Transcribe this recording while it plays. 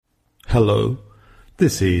Hello,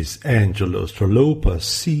 this is Angelo Stralopa,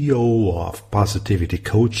 CEO of Positivity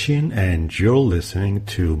Coaching, and you're listening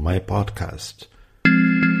to my podcast.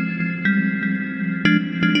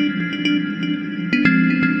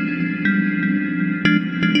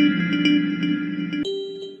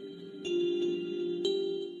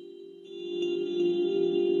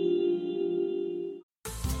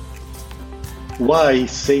 Why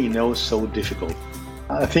is saying no so difficult?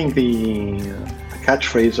 I think the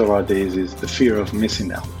catchphrase of our days is the fear of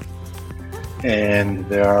missing out. And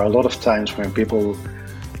there are a lot of times when people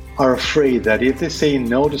are afraid that if they say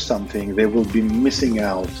no to something, they will be missing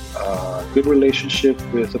out a good relationship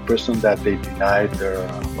with the person that they denied their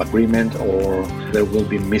agreement, or they will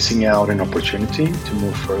be missing out an opportunity to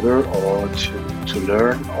move further or to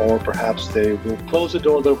learn, or perhaps they will close a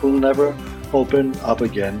door that will never open up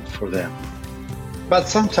again for them. But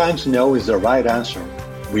sometimes no is the right answer.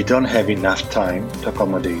 We don't have enough time to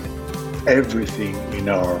accommodate everything in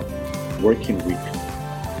our working week.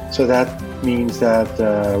 So that means that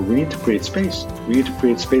we need to create space. We need to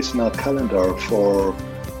create space in our calendar for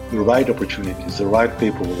the right opportunities, the right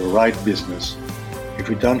people, the right business. If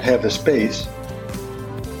we don't have the space,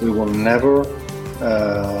 we will never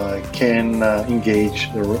can engage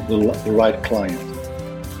the right client.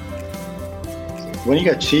 When you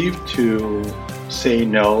achieve to say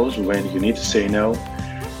no's when you need to say no,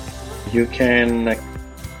 you can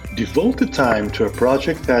devote the time to a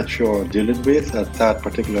project that you're dealing with at that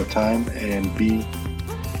particular time and be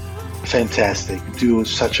fantastic. Do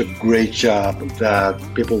such a great job that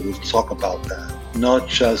people will talk about that. Not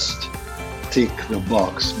just tick the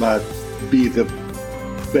box, but be the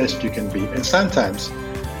best you can be. And sometimes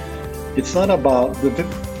it's not about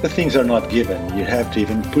the things are not given. You have to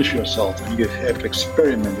even push yourself, and you have to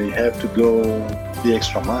experiment. You have to go the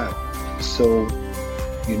extra mile. So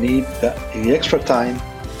you need the extra time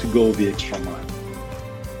to go the extra mile.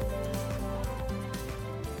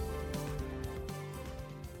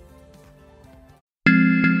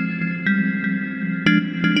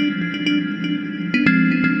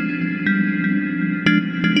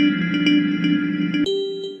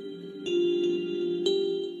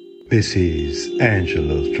 This is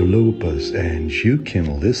Angelo Stralopas, and you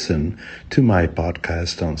can listen to my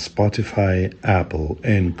podcast on Spotify, Apple,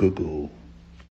 and Google.